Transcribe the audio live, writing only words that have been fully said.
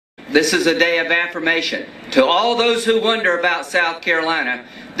This is a day of affirmation. To all those who wonder about South Carolina,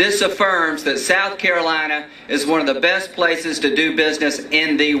 this affirms that South Carolina is one of the best places to do business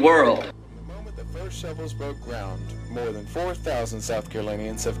in the world. The moment the first shovels broke ground, more than 4,000 South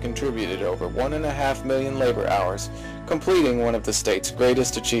Carolinians have contributed over 1.5 million labor hours, completing one of the state's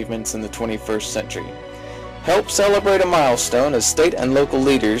greatest achievements in the 21st century. Help celebrate a milestone as state and local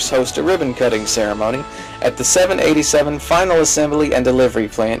leaders host a ribbon-cutting ceremony at the 787 Final Assembly and Delivery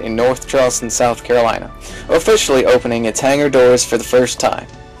Plant in North Charleston, South Carolina, officially opening its hangar doors for the first time.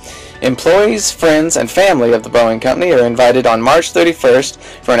 Employees, friends, and family of the Boeing Company are invited on March 31st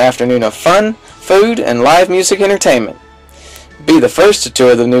for an afternoon of fun, food, and live music entertainment. Be the first to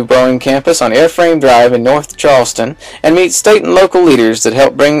tour the new Boeing campus on Airframe Drive in North Charleston and meet state and local leaders that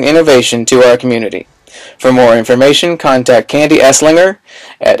help bring innovation to our community. For more information, contact Candy Esslinger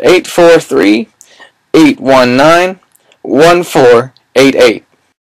at 843-819-1488.